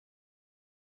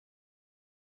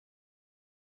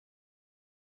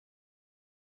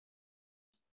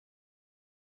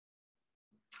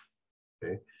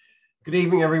Okay. Good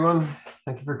evening, everyone.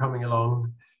 Thank you for coming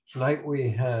along. Tonight we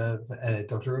have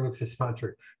Dr.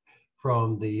 Fitzpatrick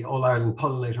from the All-Ireland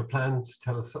Pollinator Plan to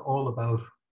tell us all about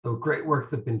the great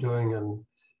work they've been doing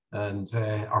and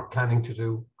are planning to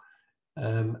do.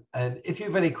 And if you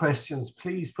have any questions,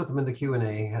 please put them in the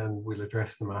Q&A and we'll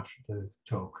address them after the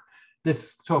talk.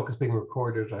 This talk is being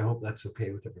recorded. I hope that's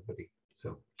okay with everybody.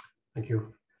 So thank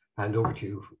you. Hand over to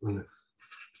you, Una.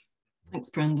 Thanks,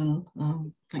 Brendan.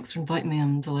 Thanks for inviting me.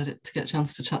 I'm delighted to get a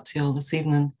chance to chat to you all this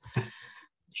evening. I'll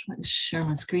try to share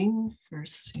my screen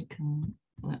first. You can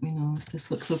let me know if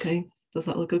this looks okay. Does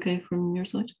that look okay from your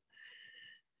side?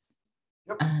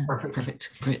 Yep, perfect.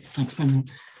 Perfect. Great. Thanks, Brendan.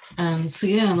 So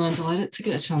yeah, and I'm delighted to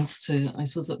get a chance to, I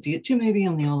suppose, update you maybe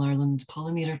on the All-Ireland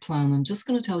Pollinator Plan. I'm just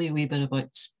going to tell you a wee bit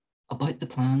about the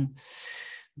plan,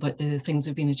 about the things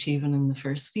we've been achieving in the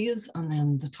first phase, and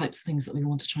then the types of things that we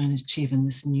want to try and achieve in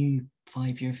this new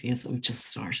 5-year phase that we've just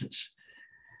started.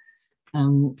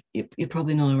 You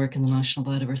probably know I work in the National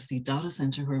Biodiversity Data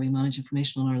Centre, where we manage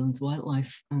information on Ireland's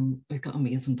wildlife, and we've got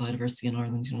amazing biodiversity in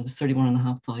Ireland. You know, there's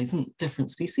 31,500 different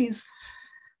species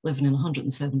living in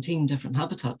 117 different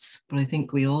habitats. But I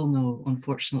think we all know,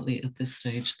 unfortunately, at this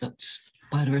stage, that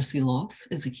biodiversity loss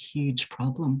is a huge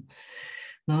problem.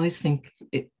 And I always think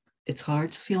it's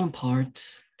hard to feel empowered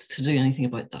to do anything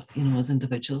about that, you know, as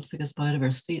individuals, because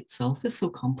biodiversity itself is so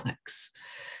complex.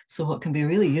 So what can be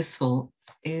really useful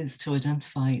is to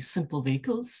identify simple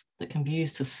vehicles that can be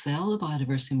used to sell a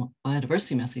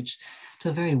biodiversity message to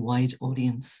a very wide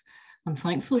audience. And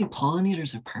thankfully,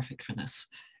 pollinators are perfect for this.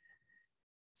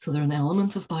 So they're an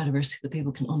element of biodiversity that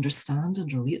people can understand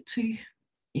and relate to.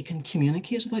 You can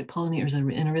communicate about pollinators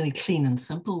in a really clean and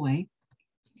simple way.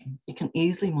 You can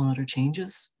easily monitor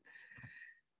changes.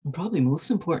 And probably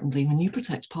most importantly, when you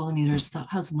protect pollinators, that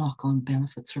has knock-on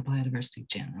benefits for biodiversity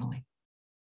generally.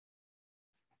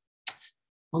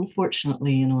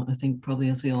 Unfortunately, you know, I think probably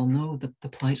as we all know, the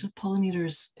plight of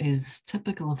pollinators is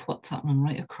typical of what's happening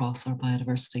right across our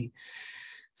biodiversity.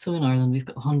 So in Ireland, we've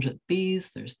got 100 bees,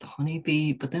 there's the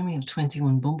honeybee, but then we have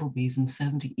 21 bumblebees and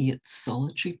 78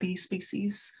 solitary bee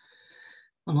species.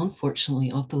 And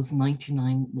unfortunately, of those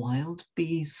 99 wild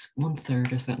bees,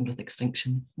 1/3 are threatened with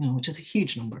extinction, you know, which is a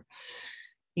huge number.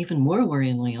 Even more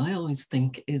worryingly, I always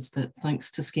think, is that thanks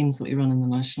to schemes that we run in the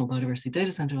National Biodiversity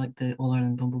Data Centre, like the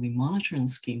All-Ireland Bumblebee Monitoring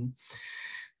Scheme,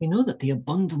 we know that the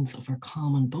abundance of our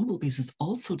common bumblebees is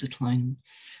also declining.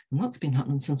 And that's been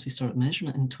happening since we started measuring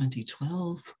it in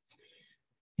 2012.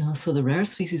 You know, so the rare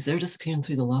species, they're disappearing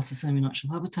through the loss of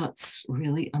semi-natural habitats,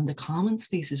 really, and the common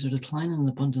species are declining in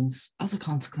abundance as a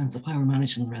consequence of how we're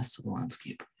managing the rest of the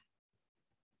landscape.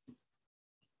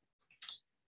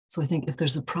 So I think if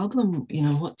there's a problem, you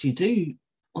know, what do you do?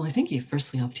 Well, I think you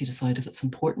firstly have to decide if it's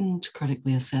important,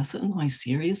 critically assess it and how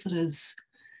serious it is,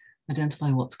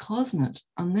 identify what's causing it,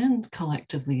 and then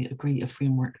collectively agree a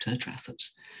framework to address it.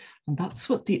 And that's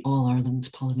what the All-Ireland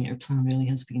Pollinator Plan really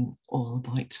has been all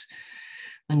about.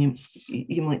 And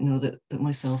you might know that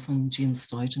myself and Jane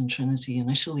Stout and Trinity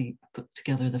initially put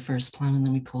together the first plan, and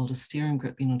then we called a steering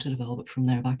group, you know, to develop it from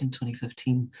there back in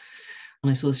 2015. And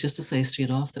I suppose just to say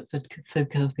straight off that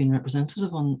FIBCA have been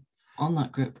representative on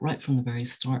that group right from the very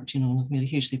start, you know, and have made a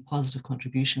hugely positive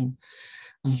contribution.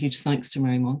 And huge thanks to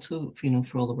Mary Monto, you know,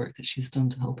 for all the work that she's done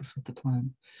to help us with the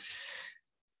plan.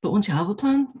 But once you have a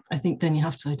plan, I think then you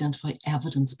have to identify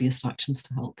evidence-based actions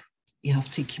to help. You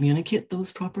have to communicate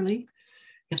those properly.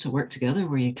 You have to work together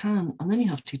where you can, and then you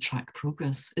have to track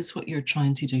progress. Is what you're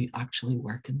trying to do actually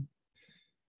working?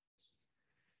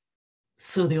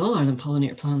 So the All-Ireland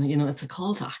Pollinator Plan, you know, it's a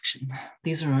call to action.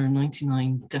 These are our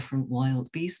 99 different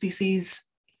wild bee species.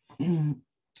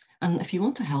 And if you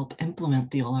want to help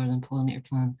implement the All-Ireland Pollinator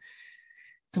Plan,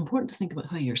 it's important to think about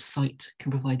how your site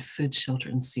can provide food, shelter,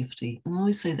 and safety. And I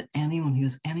always say that anyone who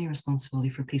has any responsibility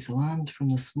for a piece of land, from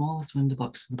the smallest window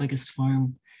box to the biggest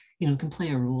farm, you know, can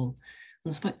play a role. And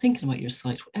it's about thinking about your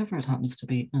site, whatever it happens to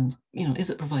be, and, you know,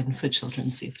 is it providing food, shelter,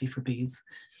 and safety for bees?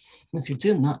 And if you're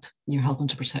doing that, you're helping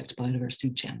to protect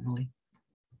biodiversity generally.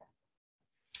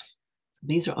 So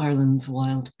these are Ireland's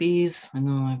wild bees. I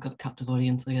know I've got a captive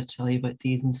audience, I got to tell you about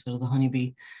these instead of the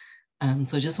honeybee.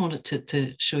 So I just wanted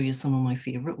to show you some of my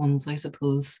favorite ones, I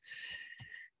suppose.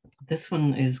 This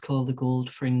one is called the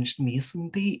gold-fringed mason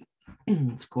bee.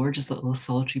 It's a gorgeous little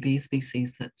solitary bee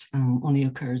species that only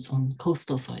occurs on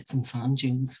coastal sites and sand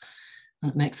dunes.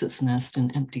 And it makes its nest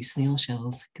in empty snail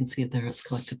shells. You can see it there, it's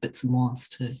collected bits of moss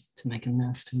to make a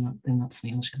nest in that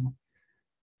snail shell.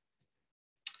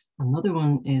 Another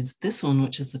one is this one,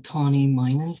 which is the tawny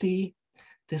mining bee.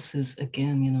 This is,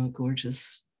 again, you know, a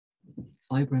gorgeous,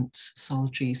 vibrant,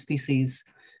 solitary species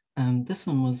This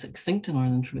one was extinct in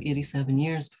Ireland for 87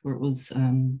 years before it was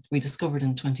rediscovered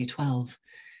in 2012.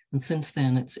 And since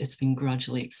then, it's been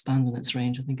gradually expanding its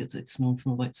range. I think it's known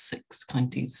from about 6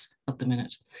 counties at the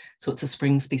minute. So it's a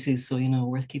spring species, so, you know,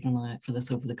 worth keeping an eye out for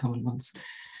this over the coming months.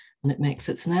 And it makes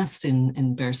its nest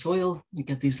in bare soil. You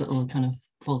get these little kind of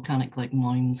volcanic-like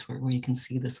mounds where you can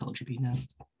see the saltry bee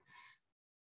nest.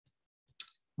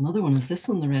 Another one is this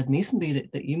one, the red mason bee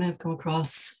that you may have come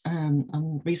across.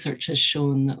 And research has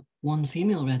shown that one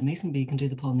female red mason bee can do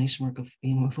the pollination work of,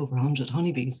 you know, of over 100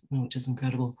 honeybees, you know, which is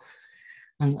incredible.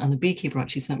 And a beekeeper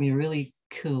actually sent me a really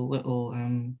cool little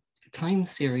time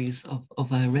series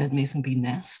of a red mason bee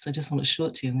nest. I just want to show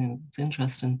it to you. I mean, it's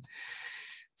interesting.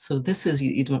 So this is,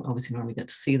 you don't obviously normally get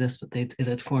to see this, but it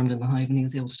had formed in the hive and he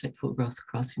was able to take photographs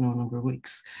across, you know, a number of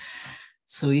weeks.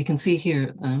 So you can see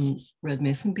here, red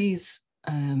mason bees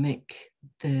make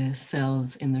the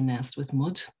cells in their nest with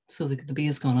mud. So the bee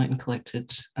has gone out and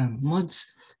collected mud,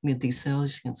 made these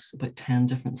cells, it's about 10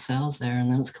 different cells there,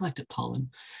 and then it's collected pollen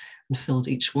and filled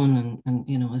each one, and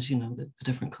you know, as you know, the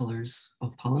different colors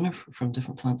of pollen are from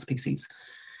different plant species.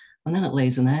 And then it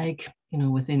lays an egg, you know,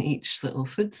 within each little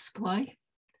food supply.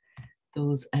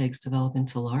 Those eggs develop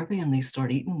into larvae and they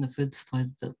start eating the food supply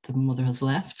that the mother has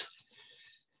left.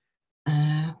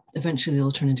 Eventually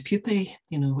they'll turn into pupae,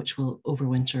 you know, which will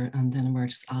overwinter and then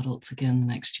emerge as adults again the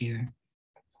next year.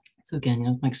 So again, you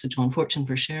know, thanks to John Fortune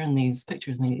for sharing these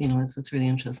pictures. And, you know, it's really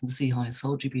interesting to see how a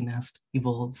saltry bee nest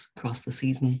evolves across the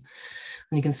season. And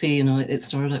you can see, you know, it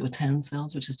started out with 10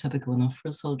 cells, which is typical enough for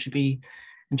a saltry bee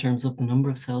in terms of the number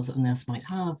of cells that a nest might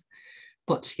have.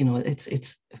 But, you know,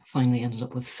 it's finally ended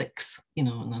up with 6, you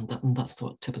know, and that's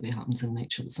what typically happens in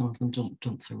nature, that some of them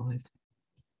don't survive.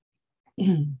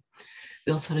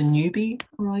 We also had a new bee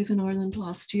arrive in Ireland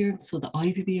last year. So the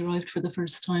ivy bee arrived for the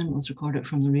first time. It was recorded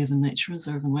from the Raven Nature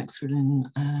Reserve in Wexford in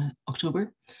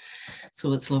October.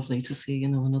 So it's lovely to see, you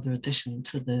know, another addition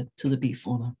to the bee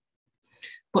fauna.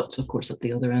 But of course, at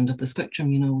the other end of the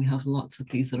spectrum, you know, we have lots of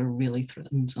bees that are really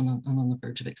threatened and on the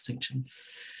verge of extinction.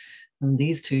 And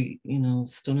these two, you know,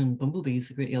 stunning bumblebees,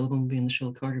 the great yellow bumblebee and the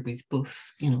shoal carder bee,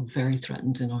 both, you know, very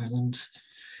threatened in Ireland.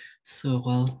 So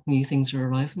while new things are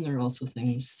arriving, there are also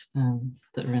things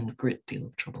that are in a great deal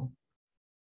of trouble.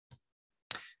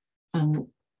 And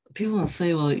people will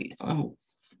say, well, I'm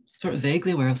sort of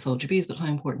vaguely aware of saltry bees, but how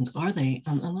important are they?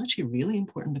 And actually really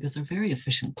important because they're very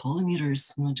efficient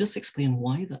pollinators. And I'll just explain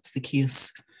why that's the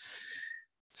case.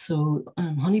 So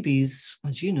honeybees,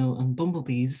 as you know, and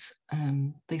bumblebees,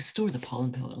 they store the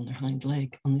pollen pellet on their hind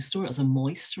leg, and they store it as a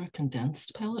moist or a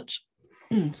condensed pellet.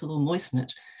 So they'll moisten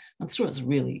it and store it as a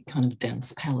really kind of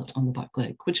dense pellet on the back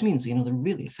leg, which means, you know, they're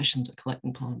really efficient at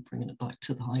collecting pollen, bringing it back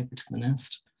to the hive or to the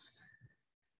nest.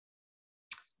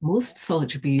 Most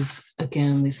solitary bees,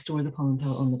 again, they store the pollen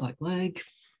pellet on the back leg,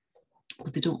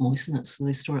 but they don't moisten it. So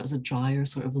they store it as a drier,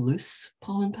 sort of loose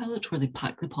pollen pellet where they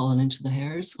pack the pollen into the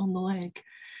hairs on the leg.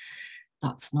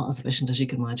 That's not as efficient as you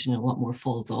can imagine. A lot more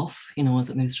falls off, you know,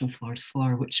 as it moves from flower to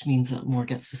flower, which means that more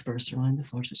gets dispersed around the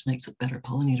flowers, which makes it better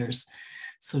pollinators.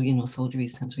 So, you know, solitary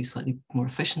bees tend to be slightly more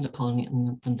efficient at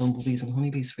pollinating than bumblebees and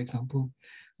honeybees, for example.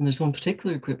 And there's one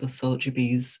particular group of solitary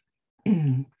bees,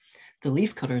 the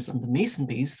leaf cutters and the mason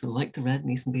bees, so like the red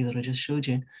mason bee that I just showed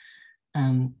you,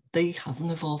 they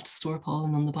haven't evolved to store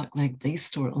pollen on the back leg. They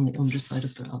store it on the underside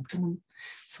of their abdomen.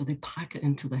 So they pack it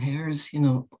into the hairs, you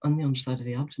know, on the underside of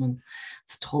the abdomen.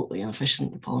 It's totally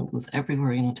inefficient. The pollen goes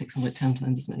everywhere, you know, it takes them about 10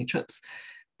 times as many trips.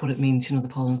 But it means, you know, the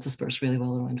pollen is dispersed really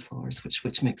well around flowers,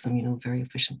 which makes them, you know, very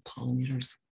efficient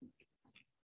pollinators.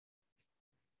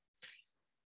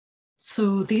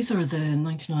 So these are the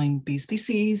 99 bee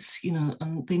species, you know,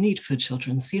 and they need food,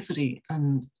 shelter, and safety.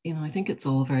 And, you know, I think it's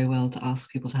all very well to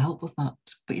ask people to help with that,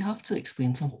 but you have to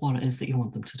explain to them what it is that you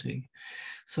want them to do.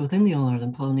 So within the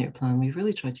All-Ireland Pollinator Plan, we've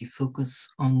really tried to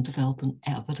focus on developing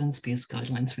evidence-based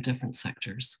guidelines for different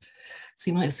sectors. So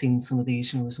you might have seen some of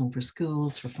these, you know, there's one for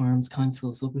schools, for farms,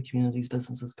 councils, local communities,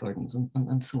 businesses, gardens,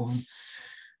 and so on.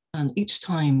 And each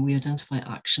time we identify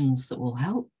actions that will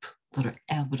help, that are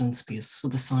evidence-based, so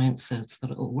the science says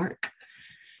that it'll work.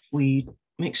 We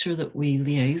make sure that we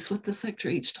liaise with the sector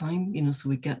each time, you know, so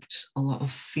we get a lot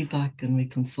of feedback and we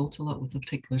consult a lot with a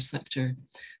particular sector,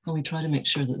 and we try to make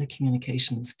sure that the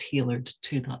communication is tailored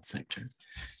to that sector.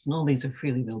 And all these are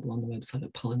freely available on the website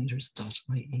at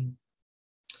pollinators.ie.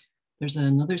 There's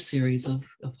another series of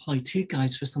how-to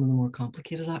guides for some of the more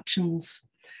complicated actions.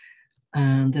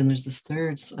 And then there's this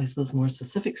third, I suppose, more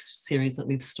specific series that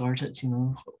we've started, you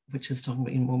know, which is talking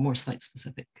about, you know, more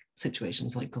site-specific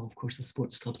situations like golf courses,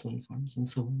 sports clubs, wind farms, and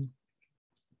so on.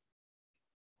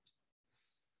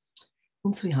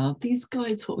 Once we have these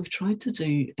guides, what we've tried to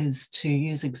do is to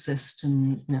use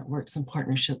existing networks and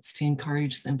partnerships to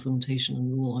encourage the implementation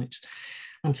and rollout.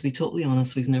 And to be totally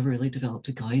honest, we've never really developed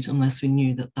a guide unless we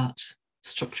knew that that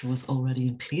structure was already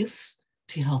in place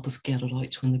to help us get it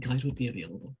out when the guide would be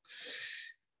available.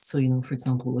 So, for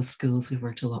example, with schools, we've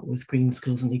worked a lot with green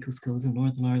schools and eco schools in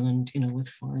Northern Ireland, with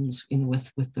farms,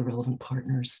 with the relevant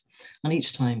partners. And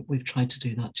each time we've tried to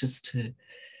do that just to,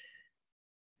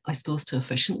 I suppose, to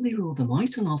efficiently roll them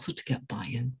out and also to get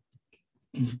buy-in.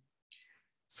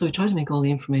 So we try to make all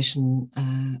the information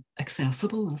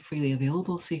accessible and freely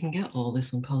available, so you can get all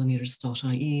this on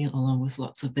pollinators.ie, along with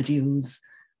lots of videos,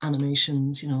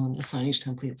 animations, and the signage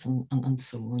templates and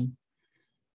so on.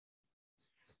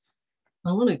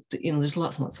 I want to, there's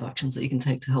lots and lots of actions that you can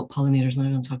take to help pollinators, and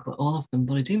I don't talk about all of them,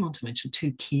 but I do want to mention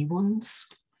two key ones.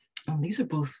 And these are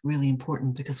both really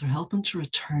important because they're helping to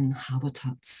return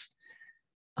habitats.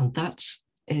 And that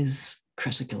is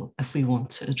critical if we want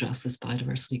to address this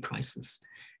biodiversity crisis.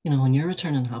 When you're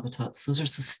returning habitats, those are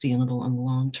sustainable and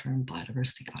long-term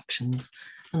biodiversity actions.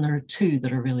 And there are two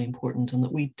that are really important and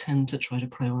that we tend to try to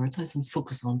prioritize and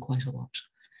focus on quite a lot.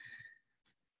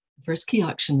 The first key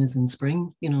action is in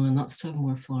spring, and that's to have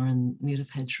more flowering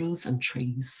native hedgerows and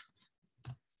trees.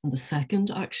 And the second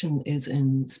action is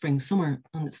in spring, summer,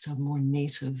 and it's to have more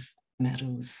native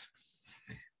meadows.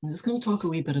 I'm just going to talk a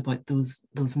wee bit about those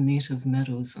native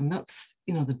meadows, and that's,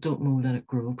 the don't mow, let it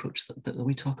grow approach that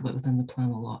we talk about within the plan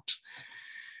a lot.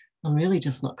 And really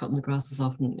just not cutting the grasses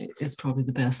often is probably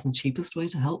the best and cheapest way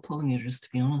to help pollinators, to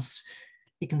be honest.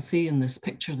 You can see in this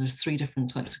picture, there's 3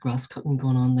 different types of grass cutting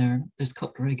going on there. There's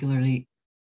cut regularly,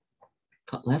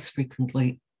 cut less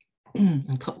frequently,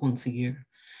 and cut once a year.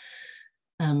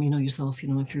 Yourself,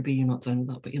 if you're a bee, you're not down with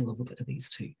that, but you love a bit of these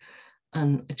too.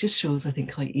 And it just shows, I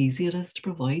think, how easy it is to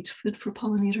provide food for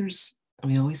pollinators.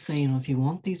 And we always say, if you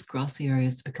want these grassy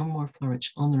areas to become more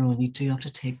flourish on their own, you do have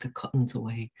to take the cuttings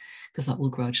away, because that will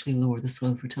gradually lower the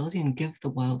soil fertility and give the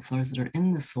wildflowers that are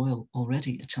in the soil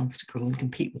already a chance to grow and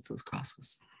compete with those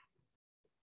grasses.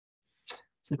 So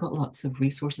we've got lots of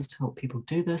resources to help people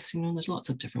do this. There's lots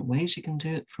of different ways you can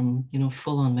do it, from,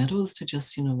 full-on meadows to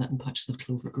just, letting patches of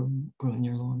clover grow in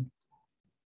your lawn.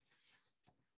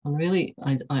 And really,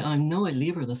 I know I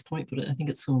labor this point, but I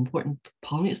think it's so important.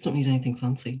 Pollinators don't need anything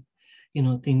fancy.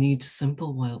 They need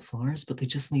simple wildflowers, but they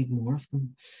just need more of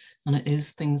them. And it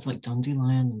is things like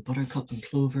dandelion and buttercup and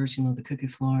clovers, the cuckoo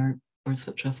flower, bird's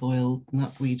foot trefoil,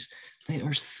 knapweed. They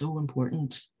are so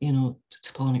important, to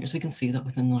pollinators. We can see that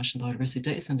within the National Biodiversity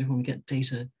Data Centre when we get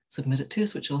data submitted to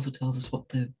us, which also tells us what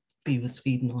the bee was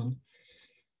feeding on.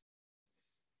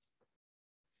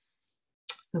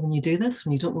 So when you do this,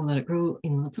 when you don't let it grow,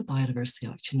 that's a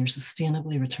biodiversity action. You're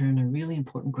sustainably returning a really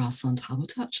important grassland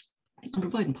habitat and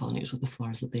providing pollinators with the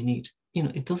flowers that they need.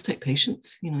 It does take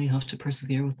patience. You have to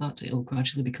persevere with that. It'll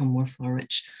gradually become more flower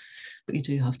rich, but you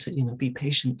do have to, be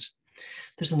patient.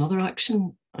 There's another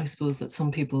action, I suppose, that some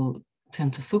people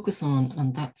tend to focus on,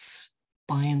 and that's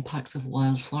buying packs of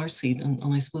wildflower seed. And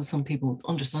I suppose some people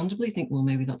understandably think, well,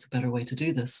 maybe that's a better way to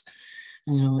do this.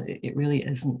 And, it really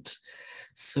isn't.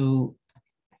 So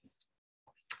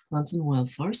planting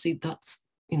wildflower seed, that's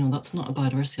not a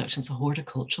biodiversity action, it's a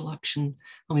horticultural action.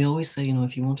 And we always say,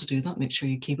 if you want to do that, make sure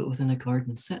you keep it within a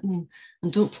garden setting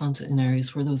and don't plant it in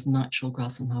areas where those natural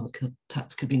grassland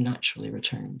habitats could be naturally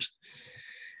returned.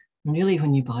 And really,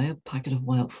 when you buy a packet of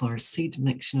wildflower seed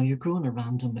mix, you're growing a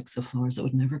random mix of flowers that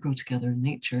would never grow together in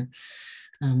nature.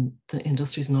 The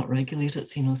industry is not regulated,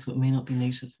 so it may not be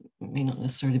native, it may not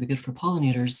necessarily be good for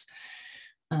pollinators.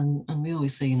 And we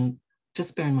always say,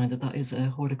 just bear in mind that that is a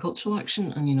horticultural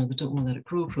action, and the don't let it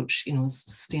grow approach, is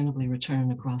sustainably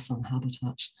return a grassland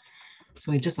habitat.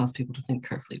 So I just ask people to think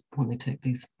carefully when they take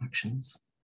these actions.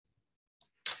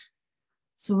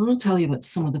 So I want to tell you about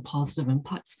some of the positive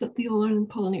impacts that the All-Ireland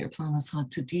Pollinator Plan has had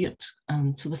to date.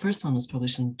 So the first plan was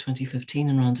published in 2015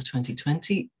 and ran to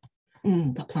 2020.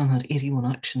 That plan had 81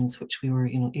 actions, which we were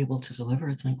able to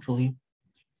deliver, thankfully.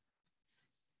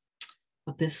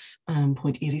 At this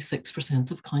point, 86%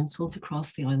 of councils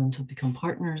across the island have become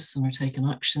partners and are taking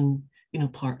action.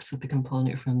 Parks have become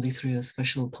pollinator friendly through a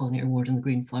special pollinator award in the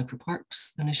Green Flag for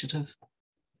Parks initiative.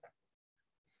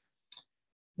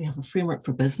 We have a framework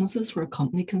for businesses where a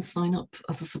company can sign up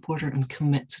as a supporter and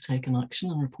commit to taking action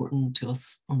and reporting to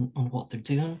us on what they're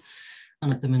doing.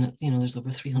 And at the minute, there's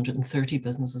over 330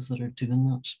 businesses that are doing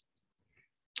that.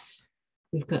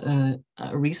 We've got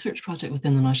a research project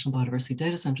within the National Biodiversity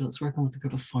Data Centre that's working with a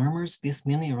group of farmers based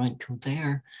mainly around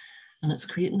Kildare, and it's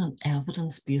creating an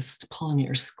evidence-based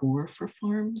pollinator score for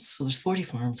farms. So there's 40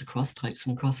 farms across types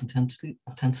and across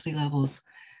intensity levels,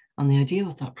 And the idea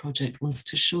with that project was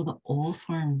to show that all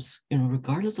farms,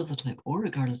 regardless of the type or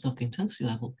regardless of the intensity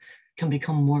level, can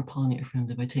become more pollinator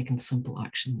friendly by taking simple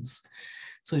actions.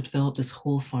 So we developed this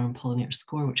whole farm pollinator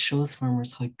score, which shows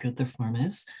farmers how good their farm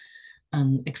is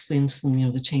and explains to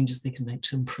them, the changes they can make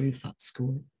to improve that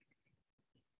score.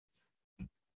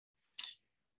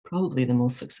 Probably the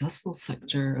most successful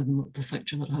sector, or the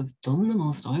sector that have done the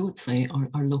most, I would say,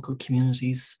 are local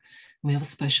communities. We have a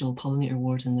special pollinator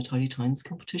award in the Tidy Towns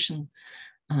competition,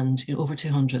 and over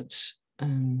 200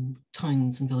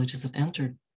 towns and villages have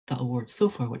entered that award so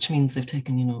far, which means they've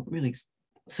taken, really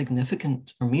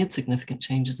significant or made significant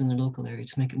changes in their local area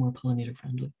to make it more pollinator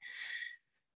friendly.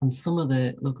 And some of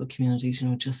the local communities,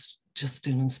 just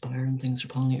doing inspiring things for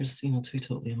pollinators, to be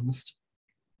totally honest.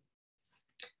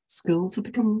 Schools have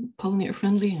become pollinator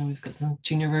friendly. We've got the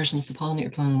junior version of the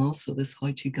pollinator plan and also this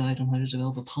how-to guide on how to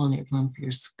develop a pollinator plan for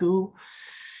your school.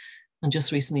 And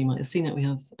just recently, you might have seen it, we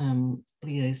have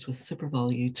liaised with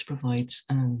SuperValue to provide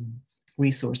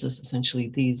resources, essentially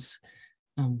these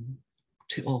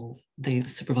to all. The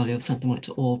SuperValue have sent them out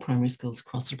to all primary schools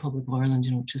across the Republic of Ireland,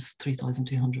 which is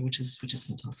 3,200, which is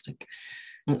fantastic.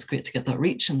 And it's great to get that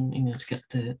reach and to get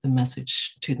the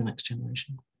message to the next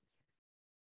generation.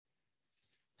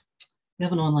 We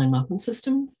have an online mapping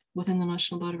system within the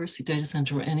National Biodiversity Data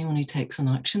Centre where anyone who takes an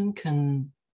action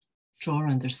can draw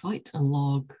around their site and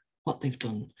log what they've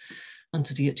done. And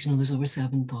to date, there's over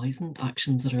 7,000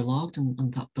 actions that are logged,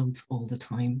 and that builds all the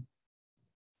time.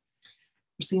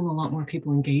 We're seeing a lot more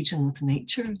people engaging with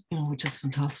nature, which is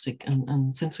fantastic.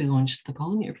 And since we launched the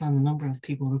Pollinator Plan, the number of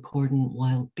people recording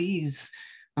wild bees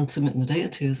and submitting the data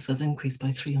to us has increased by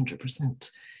 300%,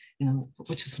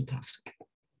 which is fantastic.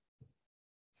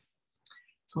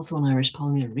 It's also an Irish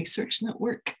Pollinator Research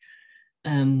Network,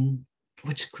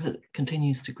 which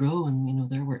continues to grow, and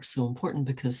their work's so important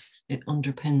because it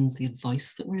underpins the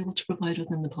advice that we're able to provide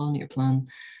within the Pollinator Plan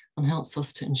and helps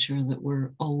us to ensure that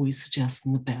we're always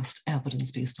suggesting the best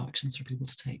evidence-based actions for people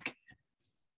to take.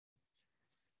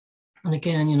 And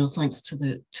again, thanks to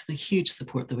the huge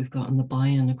support that we've got and the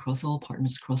buy-in across all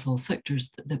partners, across all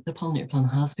sectors, the Pollinator Plan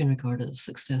has been regarded as a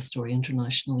success story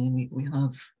internationally, and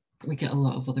we get a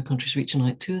lot of other countries reaching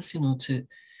out to us, to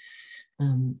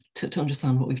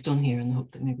understand what we've done here in the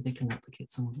hope that maybe they can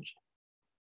replicate some of it.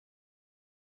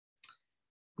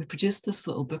 We produced this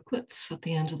little booklet at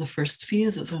the end of the first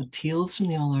phase. It's sort of tales from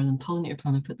the All-Ireland Pollinator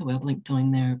Plan. I put the web link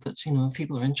down there, but if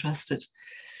people are interested,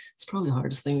 it's probably the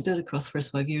hardest thing we did across the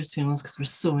first 5 years, to be honest, because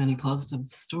there's so many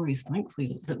positive stories,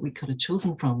 thankfully, that we could have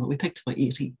chosen from, but we picked about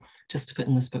 80 just to put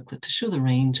in this booklet to show the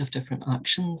range of different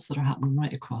actions that are happening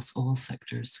right across all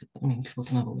sectors. People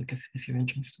can have a look if you're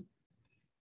interested.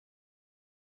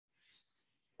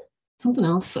 Something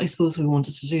else I suppose we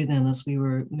wanted to do then as we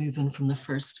were moving from the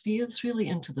first phase really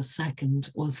into the second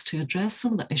was to address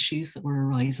some of the issues that were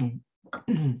arising.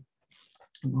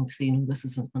 And obviously, this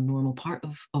is a normal part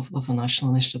of a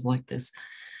national initiative like this.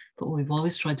 But what we've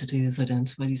always tried to do is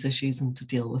identify these issues and to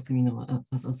deal with them,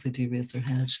 as they do raise their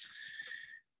head.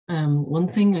 One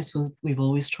thing I suppose we've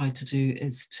always tried to do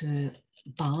is to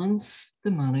balance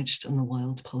the managed and the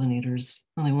wild pollinators.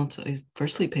 And I want to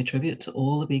firstly pay tribute to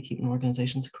all the beekeeping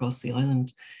organisations across the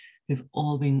island who've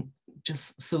all been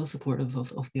just so supportive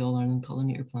of the All-Ireland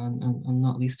Pollinator Plan and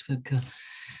not least FIBCA.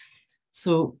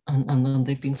 So, and then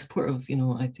they've been supportive,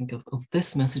 I think of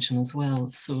this messaging as well.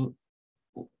 So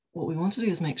what we want to do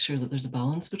is make sure that there's a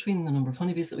balance between the number of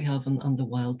honeybees that we have and the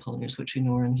wild pollinators, which we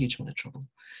know are in a huge amount of trouble.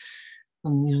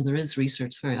 And, there is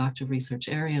research, very active research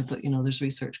area, but, there's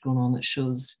research going on that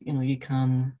shows, you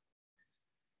can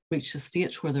reach a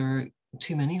state where there are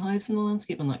too many hives in the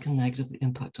landscape and that can negatively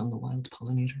impact on the wild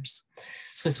pollinators.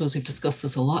 So I suppose we've discussed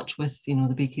this a lot with,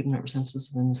 the beekeeping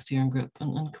representatives within the steering group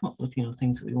and come up with,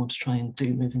 things that we want to try and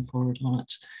do moving forward on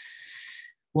it.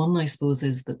 One, I suppose,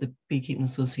 is that the beekeeping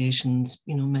associations,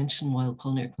 mention wild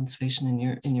pollinator conservation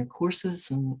in your courses.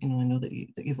 And, I know that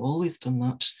you've always done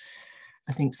that.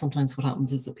 I think sometimes what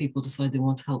happens is that people decide they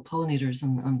want to help pollinators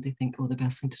and they think, oh, the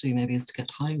best thing to do maybe is to get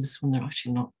hives when they're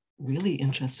actually not really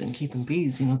interested in keeping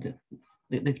bees,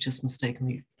 that they've just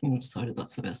mistakenly, decided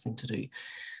that's the best thing to do.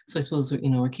 So I suppose,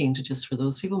 we're keen to just, for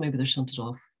those people, maybe they're shunted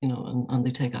off, and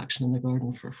they take action in their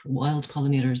garden for wild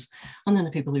pollinators. And then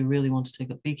the people who really want to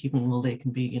take up beekeeping, well, they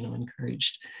can be,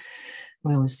 encouraged.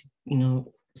 We always,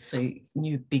 say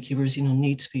new beekeepers,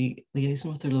 need to be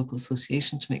liaising with their local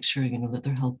association to make sure, that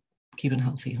they're keeping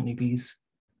healthy honeybees.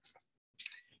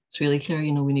 It's really clear,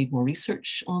 we need more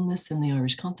research on this in the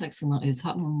Irish context, and that is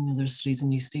happening. There's studies in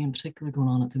UCD in particular going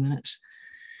on at the minute.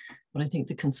 But I think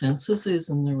the consensus is,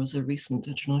 and there was a recent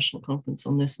international conference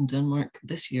on this in Denmark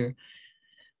this year,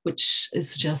 which is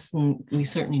suggesting we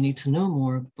certainly need to know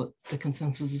more, but the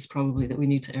consensus is probably that we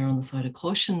need to err on the side of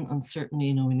caution. And certainly,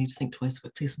 you know, we need to think twice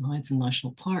about placing hives in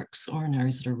national parks or in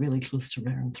areas that are really close to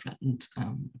rare and threatened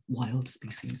wild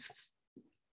species.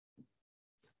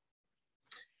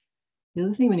 The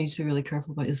other thing we need to be really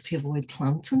careful about is to avoid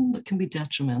planting that can be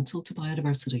detrimental to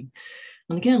biodiversity.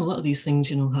 And again, a lot of these things,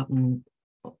 you know, happen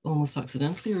almost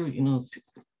accidentally, or, you know,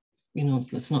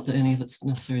 it's not that any of it's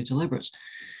necessarily deliberate.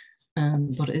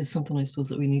 But it is something, I suppose,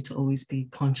 that we need to always be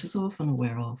conscious of and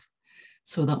aware of.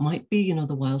 So that might be, you know,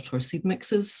 the wildflower seed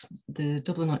mixes. The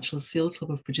Dublin Naturalist Field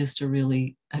Club have produced a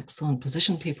really excellent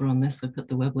position paper on this. I put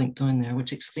the web link down there,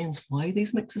 which explains why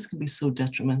these mixes can be so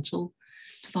detrimental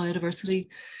to biodiversity.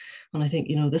 And I think,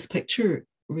 you know, this picture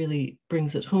really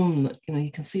brings it home that, you know,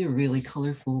 you can see a really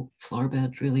colourful flower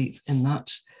bed really in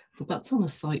that, but that's on a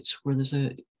site where there's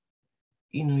a,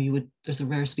 you know, there's a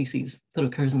rare species that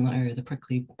occurs in that area, the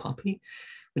prickly poppy,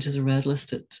 which is a red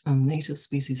listed native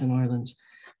species in Ireland.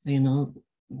 You know,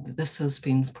 this has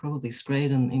been probably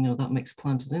sprayed and, you know, that mix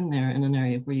planted in there in an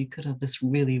area where you could have this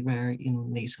really rare, you know,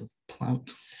 native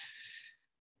plant.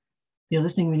 The other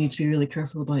thing we need to be really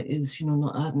careful about is, you know,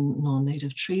 not adding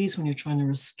non-native trees when you're trying to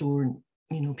restore,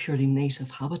 you know, purely native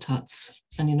habitats.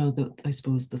 And, you know, I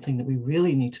suppose the thing that we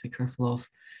really need to be careful of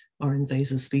are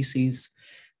invasive species.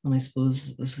 And I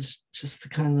suppose this is just the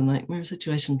kind of the nightmare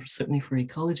situation, certainly for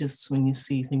ecologists, when you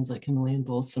see things like Himalayan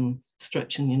balsam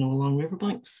stretching, you know, along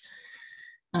riverbanks,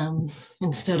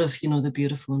 instead of, you know, the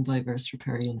beautiful and diverse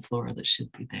riparian flora that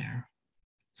should be there.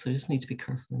 So you just need to be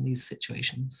careful in these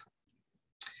situations.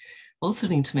 Also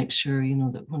need to make sure, you know,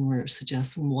 that when we're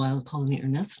suggesting wild pollinator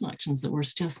nesting actions, that we're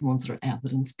suggesting ones that are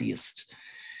evidence-based.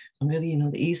 And really, you know,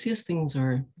 the easiest things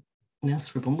are nests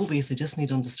for bumblebees. They just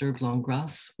need undisturbed long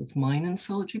grass. With mine and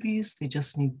solitary bees, they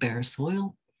just need bare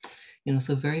soil. You know,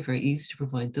 so very, very easy to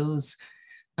provide those.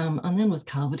 And then with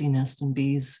cavity nesting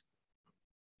bees,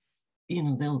 you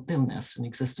know, they'll nest in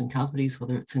existing cavities,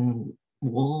 whether it's in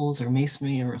walls or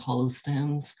masonry or hollow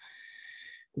stems.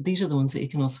 But these are the ones that you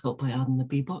can also help by adding the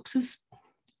bee boxes.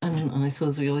 And I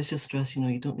suppose we always just stress, you know,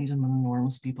 you don't need an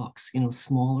enormous bee box, you know,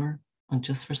 smaller and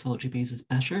just for solitary bees is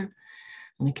better.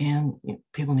 And again, you know,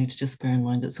 people need to just bear in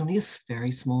mind that it's only a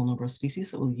very small number of species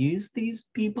that will use these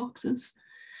bee boxes,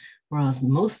 whereas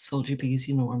most solitary bees,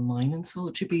 you know, are mining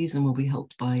solitary bees and will be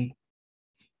helped by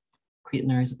creating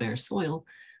areas of bare soil,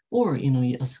 or, you know,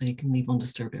 as I say, you can leave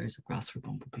undisturbed areas of grass for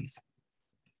bumblebees.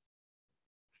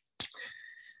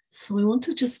 So I want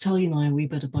to just tell you now a wee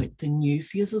bit about the new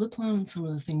phase of the plan and some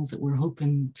of the things that we're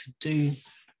hoping to do.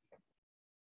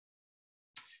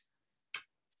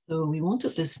 So we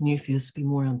wanted this new phase to be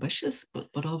more ambitious, but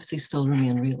obviously still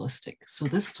remain realistic. So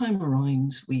this time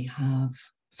around, we have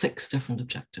 6 different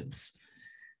objectives.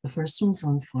 The first one's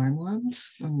on farmland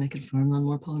and making farmland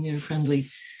more pollinator friendly.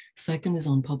 Second is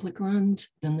on public land.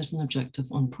 Then there's an objective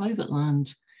on private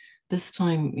land. This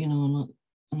time, you know,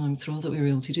 and I'm thrilled that we were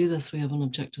able to do this, we have an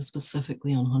objective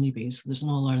specifically on honeybees. So there's an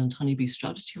All-Ireland honeybee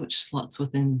strategy, which slots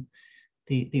within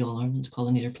the All-Ireland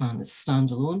Pollinator Plan. It's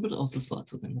standalone, but it also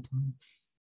slots within the plan.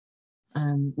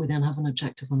 We then have an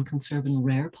objective on conserving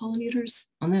rare pollinators,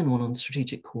 and then one on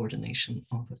strategic coordination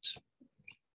of it.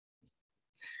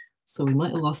 So we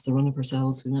might have lost the run of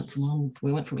ourselves. We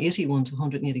went from 81 to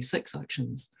 186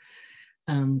 actions.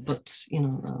 But, you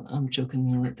know, I'm joking,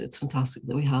 you know, it's fantastic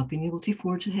that we have been able to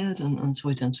forge ahead and to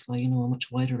identify, you know, a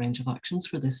much wider range of actions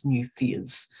for this new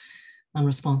phase. And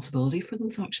responsibility for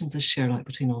those actions is shared out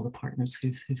between all the partners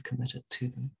who've committed to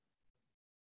them.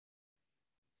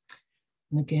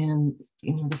 And again,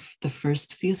 you know, the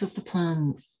first phase of the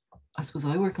plan, I suppose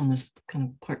I work on this kind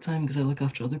of part-time because I look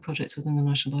after other projects within the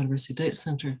National Biodiversity Data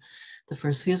Centre. The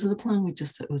first phase of the plan,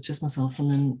 it was just myself and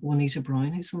then Juanita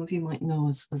Brown, who some of you might know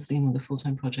as you know, the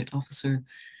full-time project officer.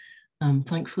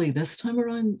 Thankfully, this time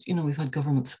around, you know, we've had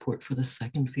government support for the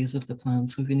second phase of the plan.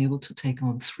 So we've been able to take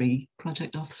on 3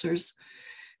 project officers.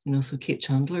 You know, so Kate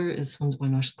Chandler is funded by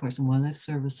National Parks and Wildlife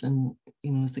Service and,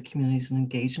 you know, is the Communities and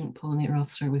Engagement Pollinator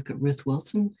Officer. We've got Ruth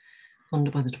Wilson,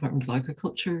 funded by the Department of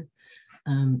Agriculture.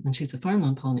 And she's the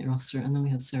Farmland Pollinator Officer. And then we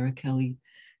have Sarah Kelly,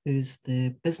 who's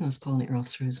the Business Pollinator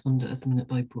Officer, who's funded at the minute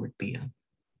by Board BIA.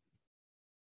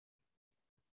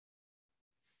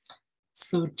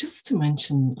 So just to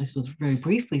mention, I suppose, very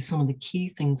briefly, some of the key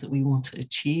things that we want to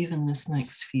achieve in this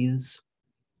next phase.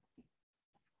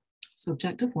 So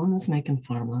objective 1 is making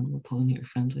farmland more pollinator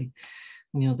friendly.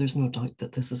 You know, there's no doubt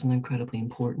that this is an incredibly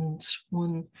important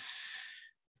one.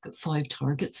 Got 5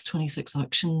 targets, 26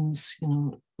 actions, you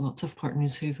know, lots of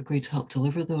partners who've agreed to help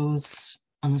deliver those.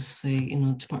 And as I say, you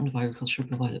know, Department of Agriculture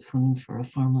provided funding for a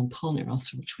farmland pollinator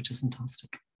officer, which is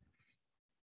fantastic.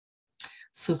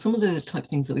 So some of the type of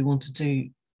things that we want to do,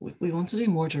 we want to do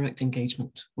more direct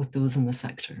engagement with those in the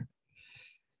sector.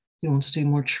 We want to do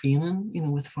more training,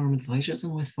 with farm advisors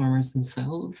and with farmers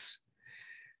themselves.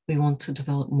 We want to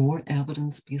develop more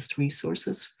evidence-based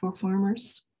resources for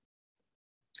farmers.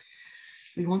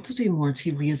 We want to do more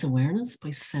to raise awareness by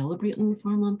celebrating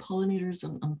farmland pollinators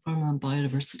and farmland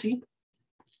biodiversity.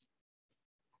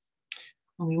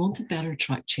 And we want to better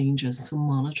track changes, so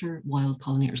monitor wild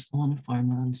pollinators on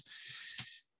farmlands.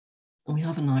 And we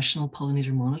have a national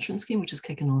pollinator monitoring scheme, which is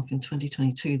kicking off in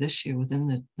 2022 this year within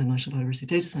the National Biodiversity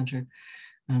Data Centre,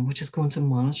 which is going to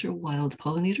monitor wild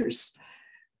pollinators.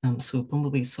 So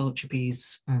bumblebees, solitary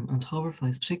bees, and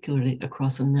hoverflies particularly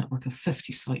across a network of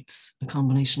 50 sites, a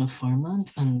combination of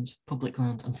farmland and public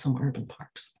land and some urban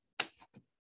parks.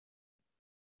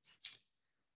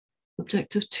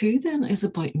 Objective 2 then is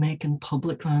about making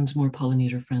public land more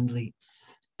pollinator friendly.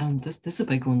 And this is a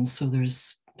big one. So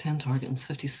there's 10 targets,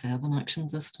 57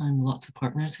 actions this time. Lots of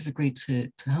partners have agreed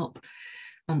to help.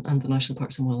 And the National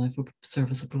Parks and Wildlife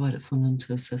Service have provided funding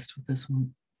to assist with this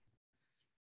one.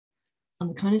 And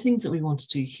the kind of things that we want to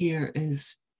do here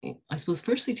is, I suppose,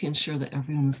 firstly, to ensure that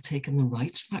everyone is taking the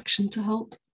right action to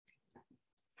help.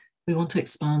 We want to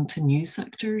expand to new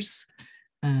sectors.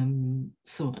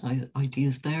 So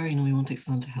ideas there, we want to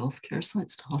expand to healthcare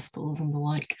sites, to hospitals and the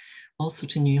like, also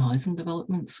to new housing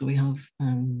developments. So we have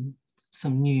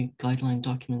some new guideline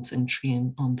documents in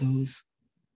train on those.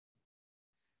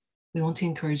 We want to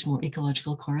encourage more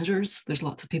ecological corridors. There's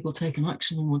lots of people taking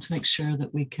action. We want to make sure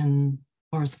that we can,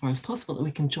 or as far as possible, that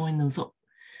we can join those up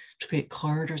to create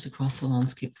corridors across the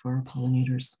landscape for our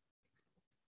pollinators.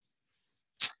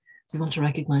 We want to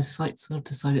recognise sites that have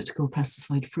decided to go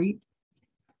pesticide free.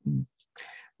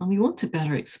 And we want to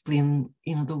better explain,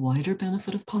 the wider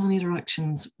benefit of pollinator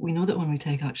actions. We know that when we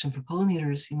take action for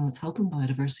pollinators, it's helping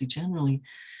biodiversity generally,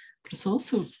 but it's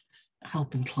also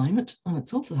helping climate, and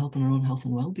it's also helping our own health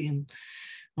and well-being.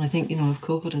 And I think, if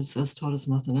COVID has taught us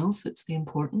nothing else, it's the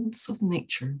importance of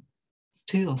nature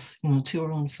to us, to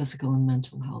our own physical and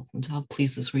mental health, and to have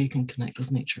places where you can connect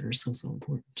with nature are so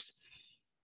important.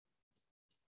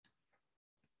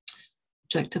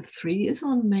 Objective 3 is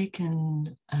on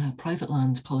making private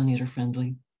land pollinator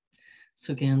friendly.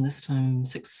 So again, this time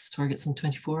 6 targets and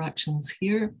 24 actions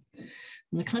here.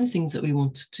 And the kind of things that we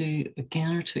want to do,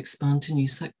 again, are to expand to new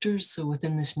sectors. So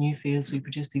within this new phase, we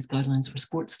produce these guidelines for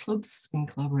sports clubs in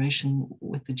collaboration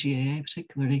with the GAA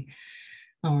particularly.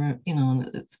 And we're,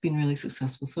 it's been really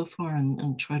successful so far,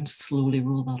 and trying to slowly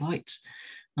roll that out.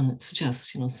 And it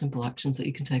suggests, simple actions that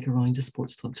you can take around a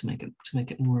sports club to make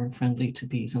it more friendly to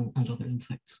bees and other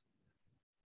insects.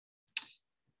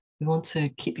 We want to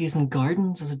keep using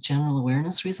gardens as a general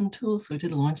awareness raising tool. So we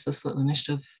did launch this little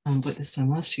initiative about this time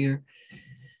last year,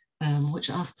 which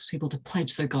asks people to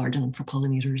pledge their garden for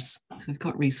pollinators. So we've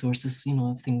got resources,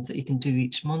 of things that you can do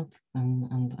each month,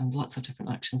 and lots of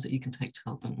different actions that you can take to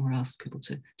help. And we're asked people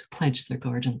to pledge their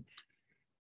garden.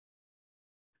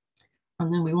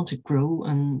 And then we want to grow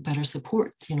and better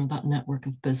support, that network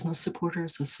of business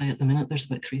supporters. So say at the minute, there's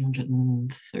about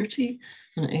 330,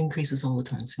 and it increases all the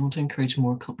time. So we want to encourage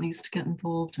more companies to get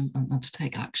involved and to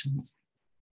take actions.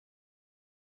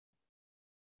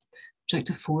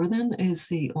 Objective 4 then is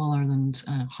the All-Ireland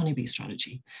honeybee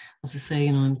strategy. As I say,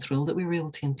 I'm thrilled that we were able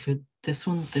to include this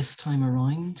one this time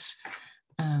around.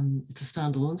 It's a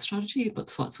standalone strategy,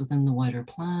 but slots within the wider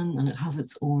plan, and it has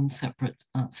its own separate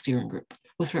steering group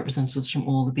with representatives from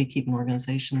all the beekeeping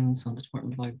organisations and the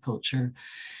Department of Agriculture,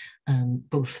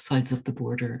 both sides of the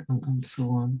border, and so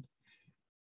on.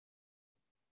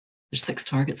 There's 6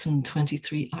 targets and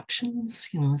 23 actions,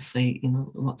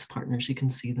 lots of partners, you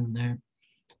can see them there.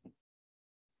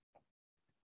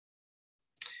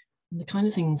 And the kind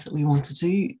of things that we want to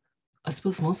do, I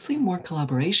suppose, mostly more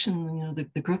collaboration.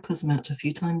 The group has met a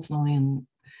few times now, and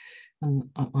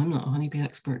I'm not a honeybee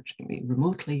expert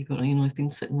remotely, but I've been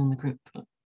sitting on the group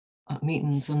at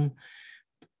meetings, and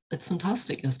it's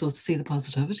fantastic, I suppose, to see the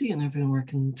positivity and everyone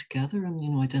working together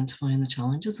and identifying the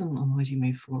challenges and how do you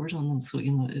move forward on them. So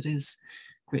it is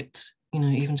great,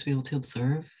 even to be able to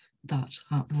observe that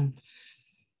happening.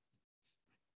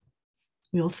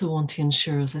 We also want to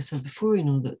ensure, as I said before,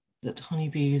 that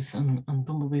honeybees and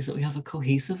bumblebees, that we have a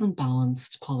cohesive and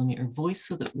balanced pollinator voice,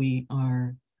 so that we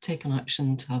are taking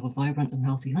action to have a vibrant and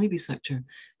healthy honeybee sector,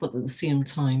 but at the same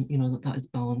time, that is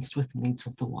balanced with the needs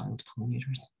of the wild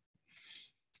pollinators.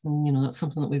 And, that's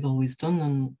something that we've always done.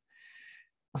 And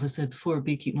as I said before,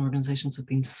 beekeeping organisations have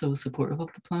been so supportive of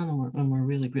the plan, and we're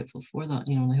really grateful for that,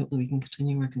 and I hope that we can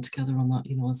continue working together on that,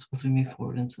 as we move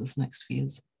forward into this next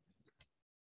phase.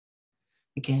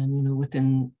 again, you know,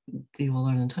 within the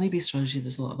All-Ireland Honeybee Strategy,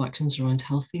 there's a lot of actions around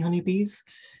healthy honeybees,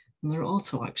 and there are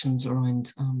also actions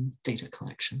around data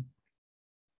collection.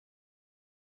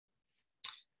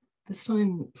 This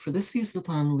time, for this phase of the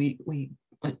plan,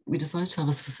 we decided to have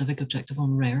a specific objective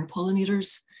on rare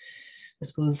pollinators. I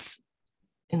suppose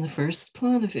in the first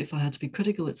plan, if I had to be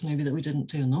critical, it's maybe that we didn't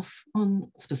do enough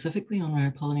specifically on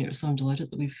rare pollinators. So I'm delighted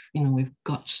that we've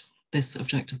got this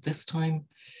objective this time.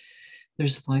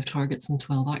 There's 5 targets and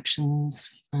 12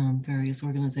 actions. Various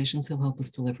organizations will help us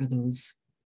deliver those.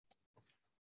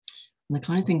 And the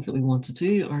kind of things that we want to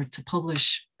do are to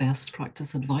publish best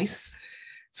practice advice.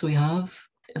 So we have,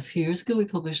 a few years ago, we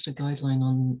published a guideline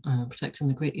on protecting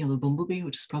the great yellow bumblebee,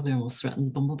 which is probably our most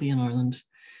threatened bumblebee in Ireland.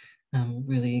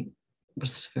 Really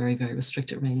very, very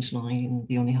restricted range now, and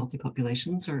the only healthy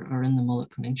populations are in the Mullet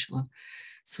Peninsula.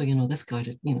 So, you know, this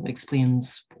guide, you know,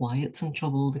 explains why it's in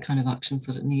trouble, the kind of actions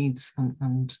that it needs,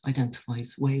 and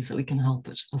identifies ways that we can help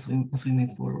it as we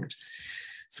move forward.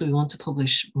 So we want to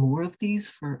publish more of these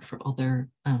for other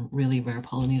really rare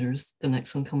pollinators. The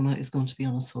next one coming out is going to be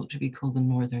on a sultry bee called the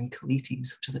Northern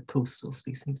Colites, which is a coastal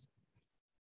species.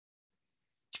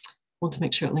 Want to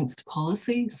make sure it links to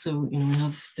policy. So, you know, we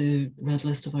have the red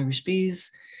list of Irish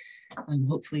bees, and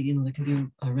hopefully, you know, there can be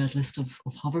a red list of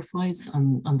hoverflies,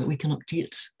 and that we can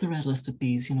update the red list of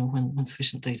bees, you know, when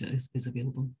sufficient data is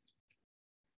available.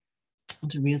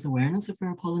 Want to raise awareness of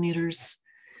rare pollinators.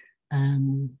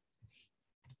 And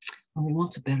we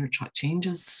want to better track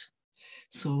changes.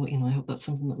 So, you know, I hope that's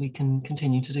something that we can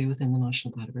continue to do within the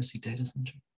National Biodiversity Data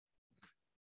Centre.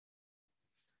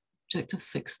 Objective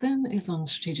 6 then is on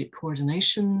strategic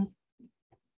coordination.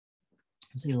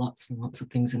 I see lots and lots of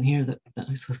things in here that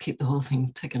I suppose keep the whole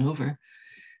thing ticking over,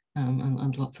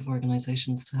 and lots of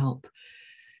organisations to help.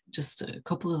 Just a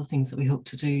couple of the things that we hope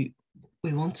to do.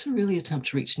 We want to really attempt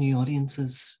to reach new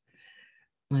audiences.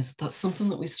 And that's something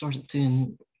that we started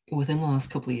doing within the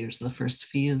last couple of years. The first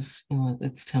phase, you know,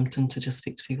 it's tempting to just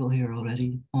speak to people who are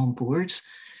already on board.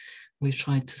 We've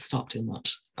tried to stop doing that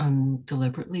and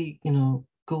deliberately, you know,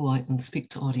 go out and speak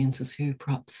to audiences who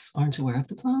perhaps aren't aware of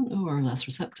the plan or are less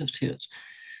receptive to it.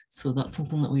 So that's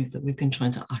something that we've been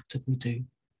trying to actively do.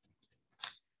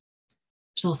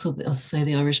 There's also, as I say,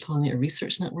 the Irish Pollinator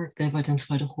Research Network. They've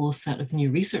identified a whole set of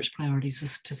new research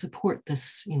priorities to support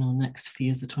this, you know, next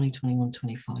phase of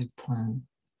 2021-25 plan.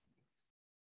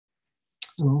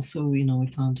 And also, you know, we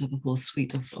plan to have a whole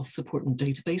suite of supporting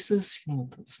databases, you know,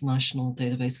 that's national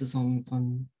databases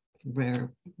on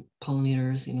rare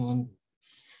pollinators, you know, on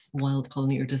wild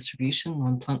pollinator distribution,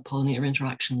 on plant pollinator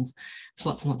interactions. So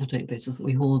lots and lots of databases that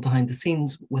we hold behind the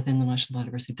scenes within the National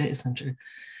Biodiversity Data Centre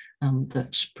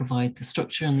that provide the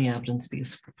structure and the evidence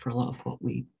base for a lot of what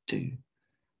we do.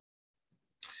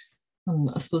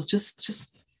 I suppose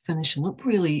just finishing up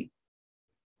really,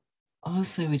 I would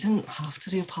say we didn't have to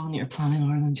do a pollinator plan in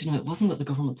Ireland. You know, it wasn't that the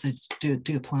government said do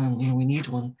a plan, you know, we need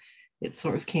one. It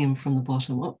sort of came from the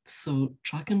bottom up. So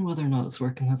tracking whether or not it's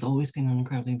working has always been an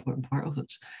incredibly important part of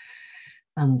it.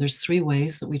 And there's 3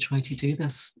 ways that we try to do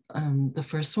this. The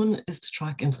first one is to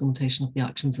track implementation of the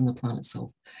actions in the plan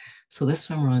itself. So this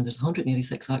time around, there's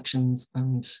 186 actions,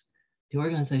 and the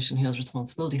organisation who has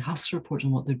responsibility has to report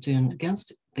on what they're doing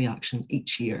against the action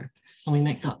each year. And we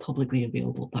make that publicly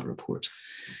available, that report.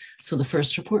 So the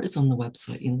first report is on the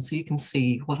website, you know, so you can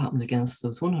see what happened against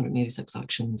those 186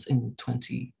 actions in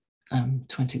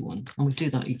 2021, and we do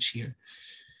that each year.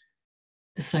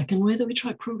 The second way that we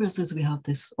track progress is we have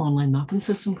this online mapping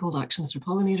system called Actions for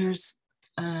Pollinators.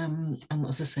 And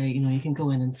as I say, you know, you can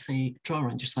go in and say, draw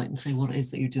around your site and say what it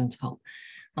is that you're doing to help.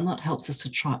 And that helps us to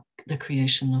track the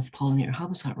creation of pollinator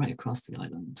habitat right across the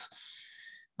island.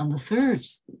 And the third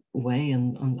way,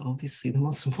 and obviously the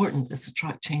most important, is to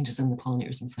track changes in the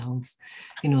pollinators themselves.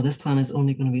 You know, this plan is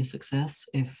only going to be a success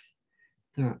if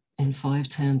there, in 5,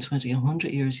 10, 20,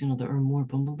 100 years, you know, there are more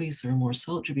bumblebees, there are more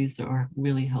sultry bees, there are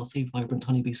really healthy, vibrant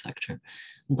honeybee sector.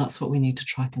 And that's what we need to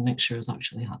track and make sure is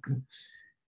actually happening.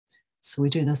 So we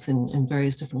do this in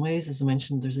various different ways. As I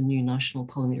mentioned, there's a new national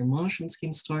pollinator monitoring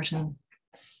scheme starting.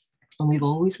 And we've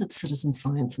always had citizen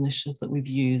science initiatives that we've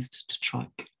used to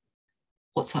track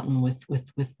what's happening with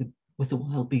the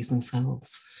wild bees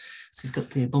themselves. So we've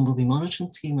got the bumblebee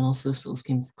monitoring scheme and also this little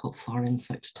scheme called flower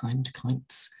insect timed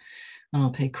counts. And I'll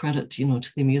pay credit, you know,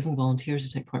 to the amazing volunteers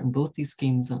who take part in both these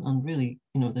schemes, and really,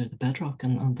 you know, they're the bedrock,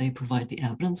 and they provide the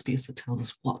evidence base that tells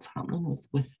us what's happening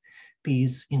with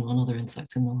bees, you know, and other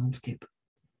insects in the landscape.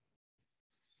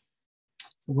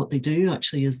 So what they do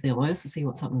actually is they allow us to see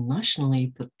what's happening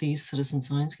nationally, but these citizen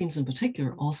science schemes in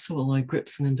particular also allow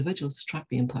groups and individuals to track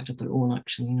the impact of their own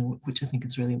action, you know, which I think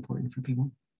is really important for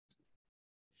people.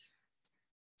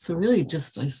 So really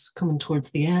just as coming towards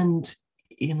the end,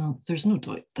 you know, there's no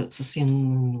doubt that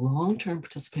sustaining long-term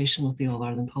participation with the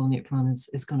All-Ireland Pollinator Plan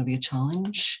is going to be a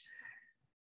challenge.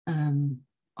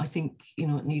 I think, you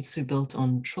know, it needs to be built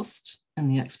on trust in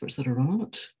the experts that are running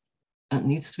it. It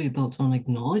needs to be built on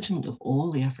acknowledgement of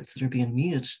all the efforts that are being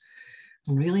made.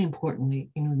 And really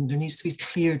importantly, you know, there needs to be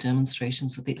clear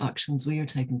demonstrations that the actions we are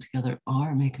taking together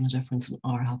are making a difference and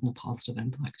are having a positive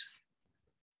impact.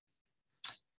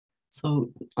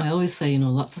 So I always say, you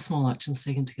know, lots of small actions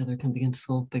taken together can begin to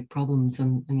solve big problems.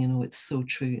 And you know, it's so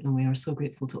true. And we are so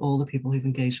grateful to all the people who've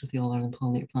engaged with the All-Ireland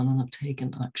Pollinator Plan and have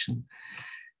taken action.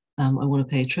 I want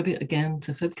to pay tribute again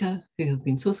to FIBCA, who have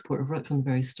been so supportive right from the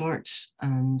very start.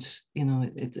 And, you know,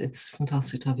 it's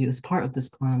fantastic to have you as part of this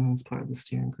plan and as part of the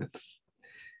steering group.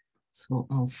 So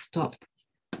I'll stop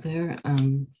there.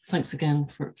 Thanks again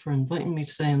for inviting me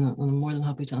today, and I'm more than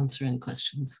happy to answer any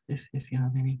questions if you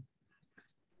have any.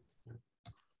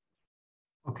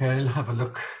 Okay, I'll have a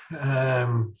look.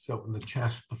 So in the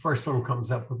chat, the first one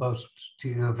comes up about, do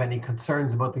you have any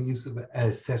concerns about the use of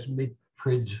a set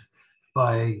mid-pridge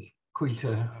by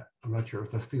Quilta? I'm not sure if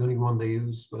that's the only one they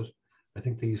use, but I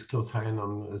think they use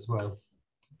clothianum as well.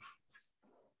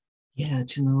 Yeah,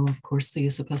 do you know, of course, the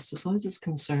use of pesticides is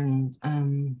concerned.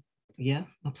 Yeah,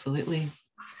 absolutely.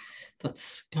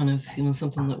 That's kind of, you know,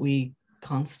 something that we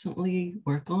constantly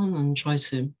work on and try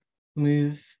to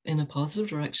move in a positive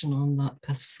direction on that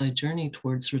pesticide journey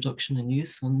towards reduction in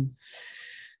use and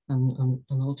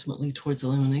ultimately towards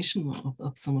elimination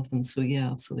of some of them. So yeah,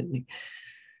 absolutely.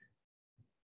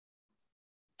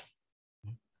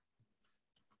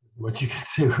 What you can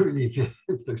say really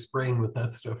if they're spraying with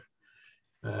that stuff.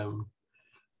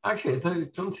 Actually, there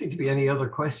don't seem to be any other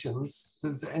questions.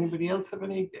 Does anybody else have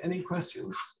any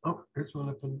questions? Oh, here's one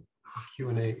up in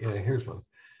Q&A. Yeah, here's one.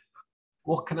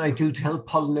 What can I do to help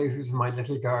pollinators in my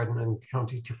little garden in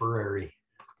County Tipperary?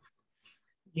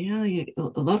 Yeah,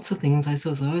 lots of things. I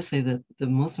suppose I always say that the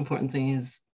most important thing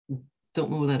is don't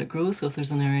mow, let it grow. So if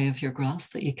there's an area of your grass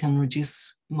that you can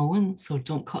reduce mowing, so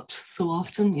don't cut so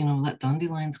often, you know, let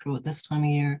dandelions grow at this time of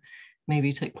year.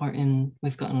 Maybe take part in,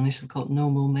 we've got an initiative called No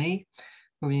Mow May,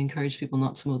 where we encourage people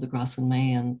not to mow the grass in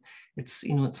May. And it's,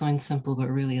 you know, it sounds simple, but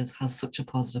really it has such a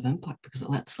positive impact because it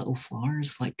lets little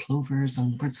flowers like clovers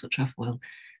and bird's foot trefoil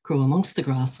grow amongst the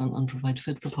grass and provide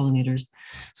food for pollinators.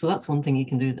 So that's one thing you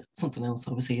can do. Something else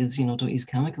obviously is, you know, don't use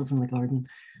chemicals in the garden.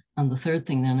 And the third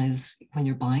thing then is when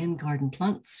you're buying garden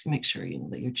plants, you make sure, you know,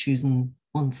 that you're choosing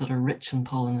ones that are rich in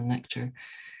pollen and nectar.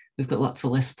 We've got lots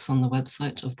of lists on the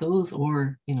website of those,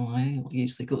 or, you know, I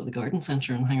usually go to the garden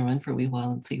centre and hang around for a wee while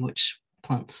and see which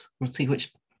plants, or see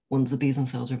which ones the bees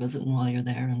themselves are visiting while you're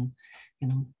there. And, you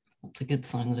know, that's a good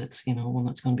sign that it's, you know, one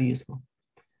that's going to be useful.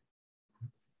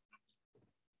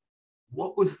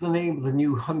 What was the name of the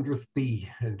new 100th bee?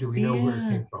 And do we know where it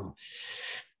came from?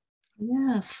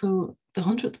 Yeah, so the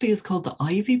 100th bee is called the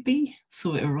ivy bee.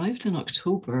 So it arrived in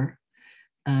October.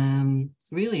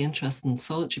 It's really interesting.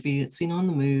 Solitary bee, it's been on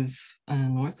the move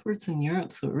northwards in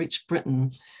Europe. So it reached Britain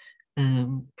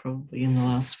probably in the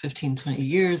last 15, 20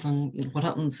 years. And what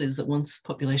happens is that once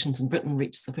populations in Britain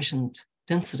reach sufficient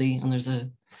density and there's a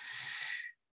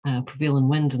prevailing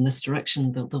wind in this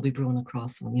direction, they'll be blown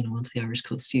across, you know, onto the Irish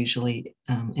coast, usually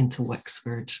into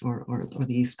Wexford or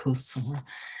the east coast somewhere.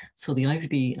 So the ivy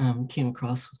bee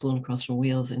was blown across from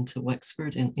Wales into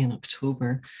Wexford in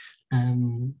October.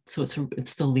 So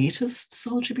it's the latest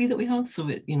solitary bee that we have. So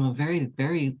it, you know, a very,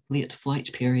 very late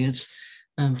flight period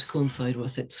to coincide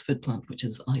with its food plant, which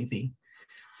is ivy.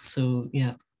 So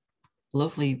yeah,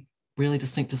 lovely, really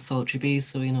distinctive solitary bee.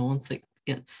 So, you know, once it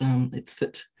gets its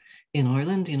foot in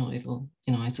Ireland, you know, it'll,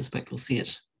 you know, I suspect we'll see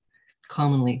it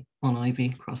commonly on ivy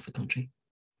across the country.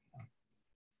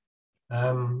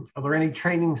 Are there any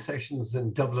training sessions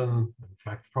in Dublin, in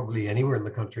fact, probably anywhere in the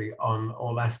country, on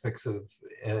all aspects of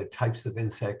types of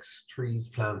insects, trees,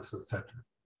 plants, etc.?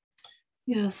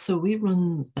 Yeah, so we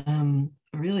run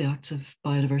a really active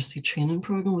biodiversity training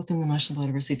program within the National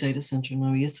Biodiversity Data Centre.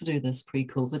 Now, we used to do this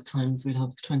pre-COVID times. We'd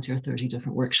have 20 or 30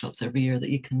 different workshops every year that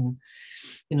you can,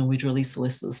 you know, we'd release a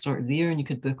list at the start of the year and you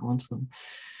could book onto them.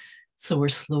 So we're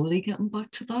slowly getting back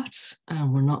to that.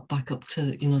 We're not back up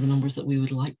to, you know, the numbers that we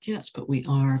would like yet, but we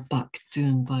are back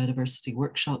doing biodiversity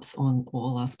workshops on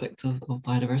all aspects of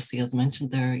biodiversity. As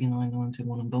mentioned there, you know, I know I'm doing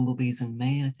one on bumblebees in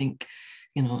May, I think,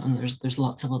 you know, and there's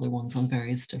lots of other ones on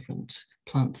various different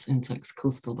plants, insects,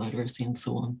 coastal biodiversity, and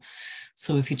so on.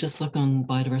 So if you just look on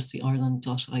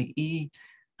biodiversityireland.ie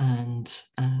and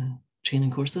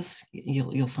training courses,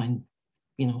 you'll find,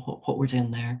 you know, what we're doing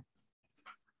there.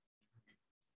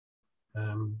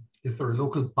 Is there a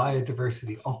local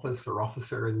biodiversity office or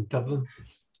officer in Dublin?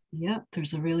 Yeah,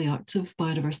 there's a really active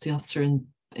biodiversity officer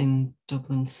in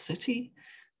Dublin City,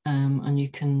 and you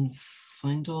can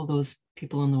find all those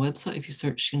people on the website. If you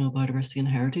search, biodiversity and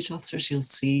heritage officers, you'll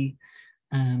see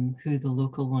who the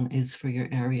local one is for your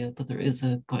area. But there is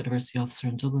a biodiversity officer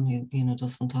in Dublin who,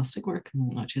 does fantastic work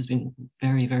and actually has been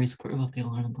very, very supportive of the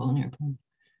All-Ireland Pollinator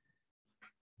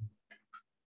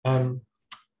Plan.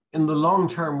 In the long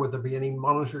term, would there be any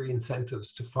monetary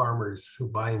incentives to farmers who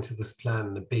buy into this plan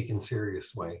in a big and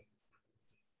serious way?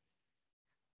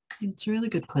 It's a really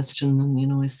good question.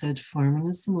 And, I said farming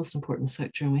is the most important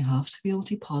sector, and we have to be able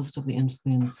to positively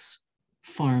influence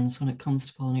farms when it comes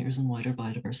to pollinators and wider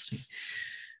biodiversity.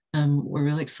 We're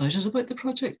really excited about the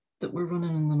project that we're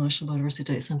running in the National Biodiversity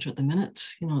Data Centre at the minute.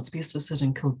 It's based us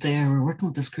in Kildare. We're working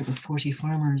with this group of 40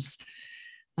 farmers.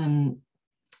 And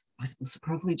I suppose the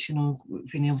privilege,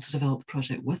 we've been able to develop the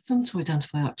project with them to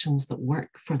identify actions that work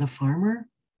for the farmer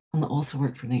and that also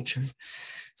work for nature.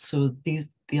 So the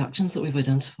actions that we've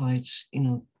identified,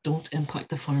 don't impact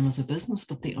the farm as a business,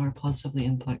 but they are positively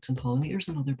impacting pollinators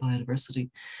and other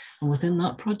biodiversity. And within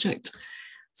that project,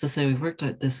 as I say, we've worked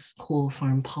out this whole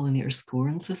farm pollinator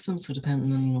scoring system. So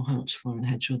depending on, how much farm and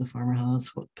hedgerow the farmer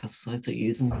has, what pesticides they're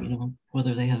using,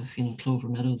 whether they have, clover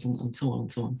meadows and so on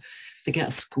and so on, they get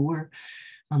a score.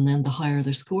 And then the higher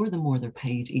their score, the more they're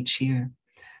paid each year.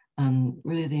 And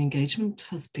really the engagement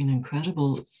has been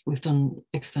incredible. We've done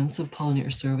extensive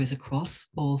pollinator surveys across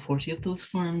all 40 of those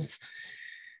farms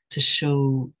to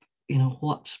show,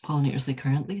 what pollinators they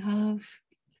currently have,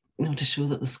 to show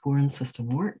that the scoring system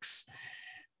works.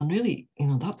 And really,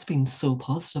 that's been so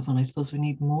positive. And I suppose we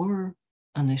need more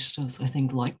initiatives, I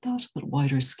think, like that, at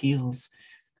wider scales.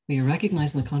 We are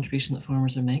recognizing the contribution that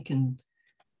farmers are making.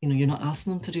 You're not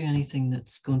asking them to do anything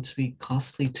that's going to be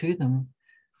costly to them.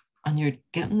 And you're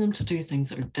getting them to do things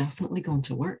that are definitely going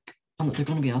to work and that they're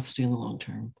going to be asked to do in the long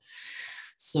term.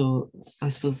 So I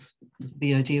suppose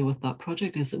the idea with that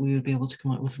project is that we would be able to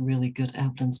come out with really good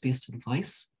evidence-based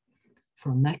advice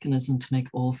for a mechanism to make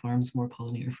all farms more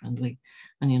pollinator friendly.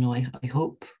 And, I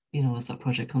hope, as that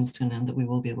project comes to an end, that we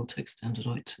will be able to extend it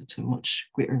out to a much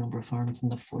greater number of farms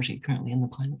than the 40 currently in the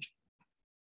pilot.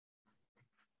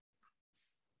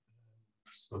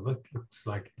 So that looks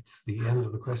like it's the end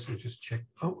of the question. Just check.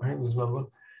 Oh, there's another one.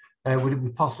 Would it be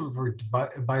possible for a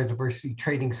biodiversity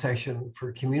training session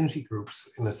for community groups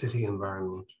in a city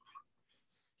environment?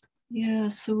 Yeah,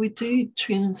 so we do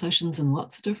training sessions in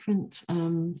lots of different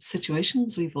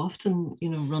situations. We've often,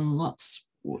 run lots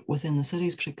within the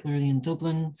cities, particularly in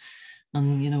Dublin,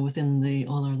 and within the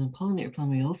All-Ireland Pollinator Plan,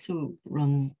 we also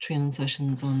run training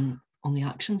sessions on the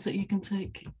actions that you can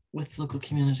take with local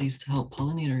communities to help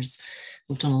pollinators.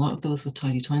 We've done a lot of those with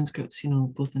Tidy Towns groups,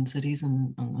 both in cities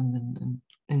and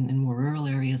in more rural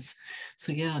areas.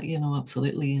 So yeah,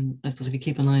 absolutely. And I suppose if you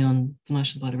keep an eye on the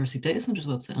National Biodiversity Data Centre's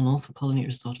website and also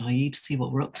pollinators.ie to see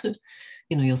what we're up to,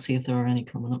 you'll see if there are any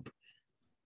coming up.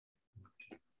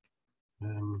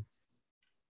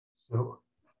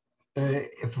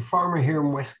 If a farmer here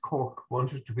in West Cork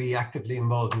wanted to be actively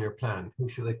involved in your plan, who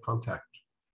should they contact?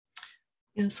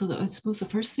 Yeah, so I suppose the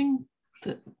first thing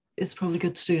that is probably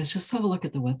good to do is just have a look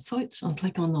at the website and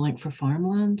click on the link for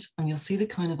farmland, and you'll see the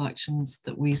kind of actions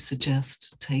that we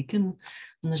suggest taking.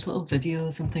 And there's little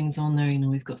videos and things on there.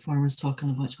 We've got farmers talking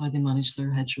about how they manage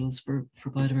their hedgerows for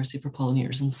biodiversity, for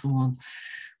pollinators and so on.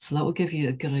 So that will give you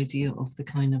a good idea of the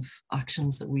kind of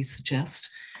actions that we suggest.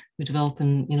 We develop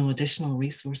additional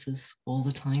resources all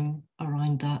the time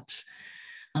around that.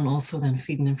 And also then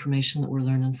feeding information that we're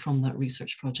learning from that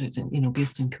research project,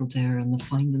 based in Kildare, and the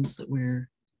findings that we're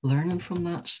learning from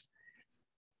that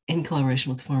in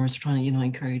collaboration with the farmers. We're trying to,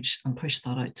 encourage and push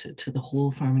that out to the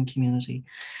whole farming community.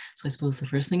 So I suppose the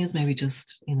first thing is maybe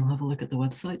just, have a look at the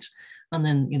website, and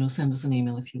then, send us an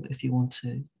email if you want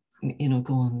to,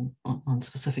 go on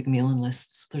specific mailing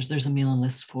lists. There's a mailing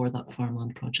list for that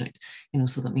farmland project,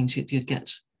 so that means you'd get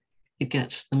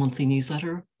the monthly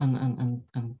newsletter and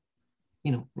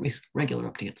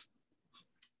regular updates.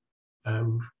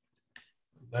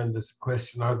 Then there's a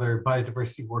question, are there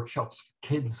biodiversity workshops for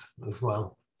kids as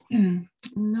well?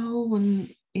 No,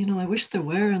 and I wish there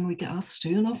were, and we get asked to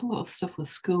do an awful lot of stuff with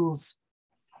schools.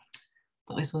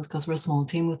 But I suppose because we're a small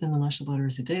team within the National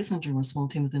Biodiversity Data Centre and we're a small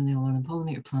team within the All-Ireland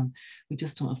Pollinator Plan, we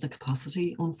just don't have the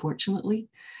capacity, unfortunately.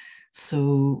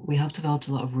 So we have developed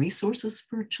a lot of resources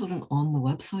for children on the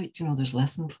website. There's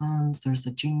lesson plans, there's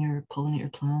the junior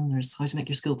pollinator plan, there's how to make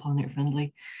your school pollinator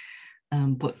friendly.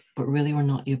 But really we're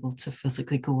not able to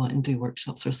physically go out and do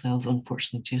workshops ourselves,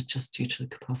 unfortunately, just due to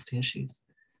capacity issues.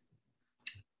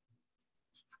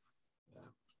 I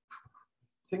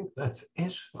think that's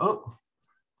it. Oh,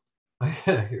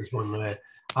 Here's one.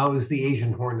 How is the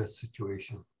Asian hornet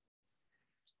situation?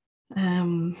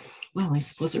 Well, I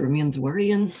suppose it remains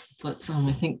worrying, but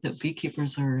I think that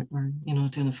beekeepers are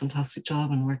doing a fantastic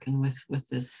job and working with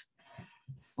this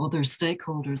other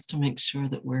stakeholders to make sure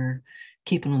that we're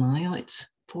keeping an eye out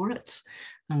for it.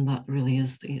 And that really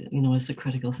is the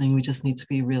critical thing. We just need to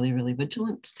be really, really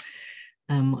vigilant.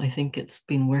 I think it's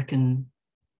been working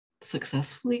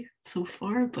successfully so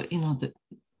far, but that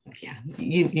yeah,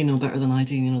 you know better than I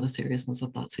do, the seriousness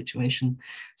of that situation.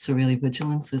 So really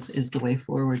vigilance is the way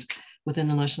forward. Within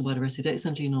the National Biodiversity Data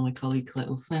Centre, my colleague Colette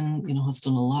O'Flynn, has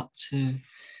done a lot to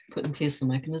put in place the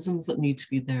mechanisms that need to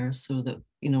be there so that,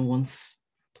 once,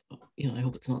 I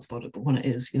hope it's not spotted, but when it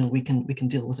is, we can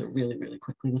deal with it really, really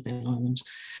quickly within Ireland.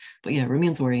 But yeah, it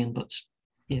remains worrying, but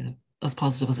yeah, as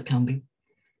positive as it can be.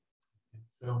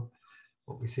 So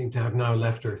what we seem to have now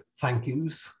left are thank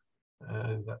yous.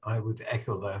 And I would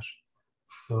echo that.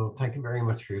 So thank you very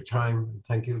much for your time.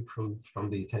 Thank you from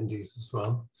the attendees as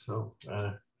well. So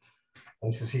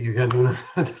nice to see you again.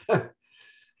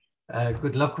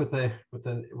 Good luck with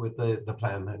the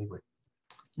plan anyway.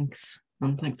 Thanks,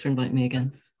 and thanks for inviting me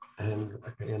again. And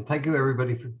thank you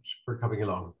everybody for coming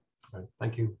along.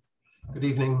 Thank you. Good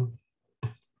evening.